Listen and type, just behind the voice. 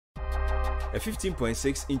A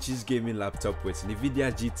 15.6 inches gaming laptop with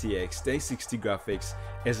Nvidia GTX 1060 graphics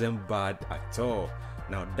isn't bad at all.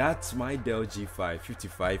 Now that's my Dell G5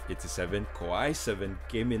 5587 Core i7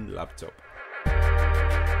 gaming laptop.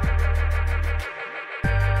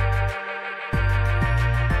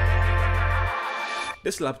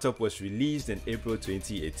 This laptop was released in April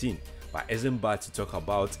 2018, but isn't bad to talk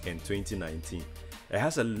about in 2019. It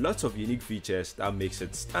has a lot of unique features that makes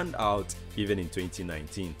it stand out even in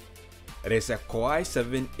 2019. It is a Core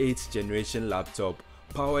i7 8th generation laptop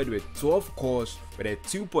powered with 12 cores with a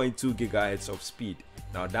 2.2 GHz of speed.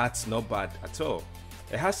 Now that's not bad at all.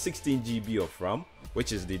 It has 16 GB of RAM,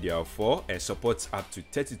 which is DDR4 and supports up to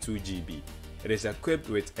 32 GB. It is equipped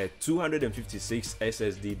with a 256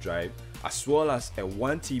 SSD drive as well as a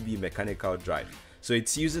 1 TB mechanical drive. So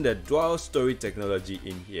it's using the dual storage technology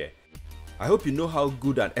in here. I hope you know how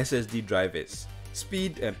good an SSD drive is.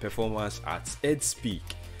 Speed and performance at its peak.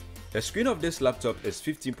 The screen of this laptop is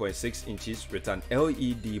 15.6 inches with an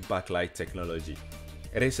LED backlight technology.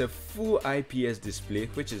 It is a full IPS display,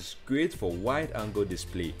 which is great for wide angle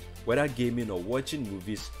display. Whether gaming or watching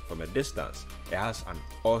movies from a distance, it has an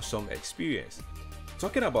awesome experience.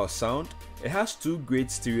 Talking about sound, it has two great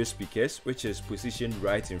stereo speakers which is positioned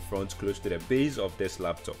right in front close to the base of this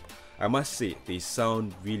laptop. I must say they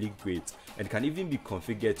sound really great and can even be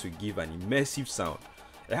configured to give an immersive sound.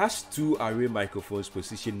 It has two array microphones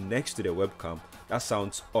positioned next to the webcam. That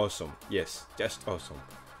sounds awesome. Yes, just awesome.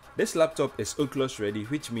 This laptop is Oculus ready,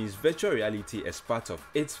 which means virtual reality is part of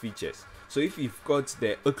its features. So if you've got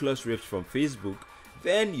the Oculus Rift from Facebook,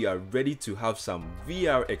 then you are ready to have some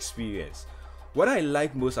VR experience. What I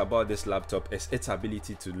like most about this laptop is its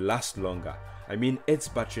ability to last longer. I mean its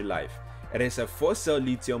battery life. It is a 4-cell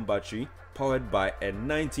lithium battery powered by a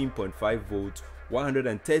 19.5 volt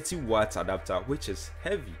 130 watts adapter, which is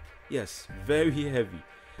heavy. Yes, very heavy.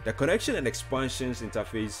 The connection and expansions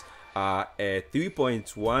interface are a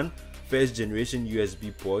 3.1 first generation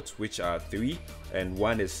USB ports, which are 3, and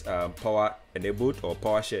one is power enabled or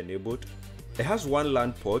PowerShare enabled. It has one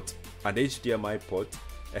LAN port, an HDMI port,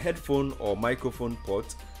 a headphone or microphone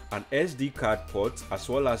port, an SD card port, as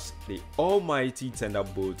well as the almighty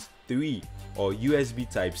Thunderbolt 3 or USB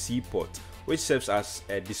Type-C port, which serves as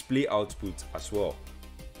a display output as well.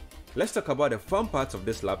 Let's talk about the fun part of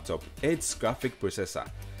this laptop, its graphic processor.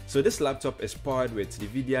 So this laptop is powered with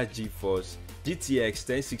Nvidia GeForce GTX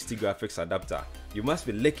 1060 graphics adapter. You must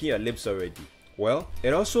be licking your lips already. Well,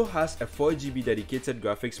 it also has a 4 GB dedicated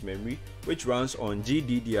graphics memory which runs on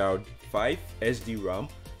GDDR5 SD RAM.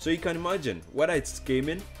 So you can imagine whether it's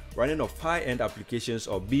gaming, running off high-end applications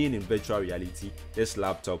or being in virtual reality, this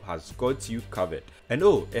laptop has got you covered. And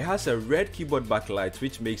oh, it has a red keyboard backlight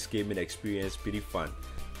which makes gaming experience pretty fun.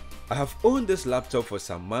 I have owned this laptop for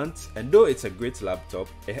some months, and though it's a great laptop,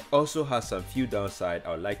 it also has some few downsides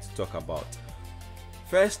I would like to talk about.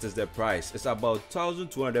 First is the price. It's about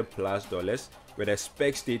 $1,200+ with the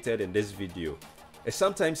specs stated in this video. It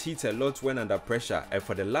sometimes heats a lot when under pressure, and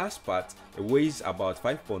for the last part, it weighs about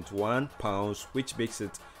 5.1 pounds, which makes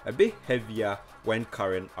it a bit heavier when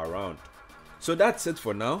carrying around. So that's it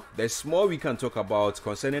for now. There's more we can talk about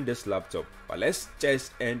concerning this laptop, but let's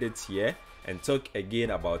just end it here and talk again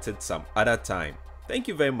about it some other time. Thank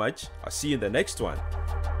you very much. I'll see you in the next one.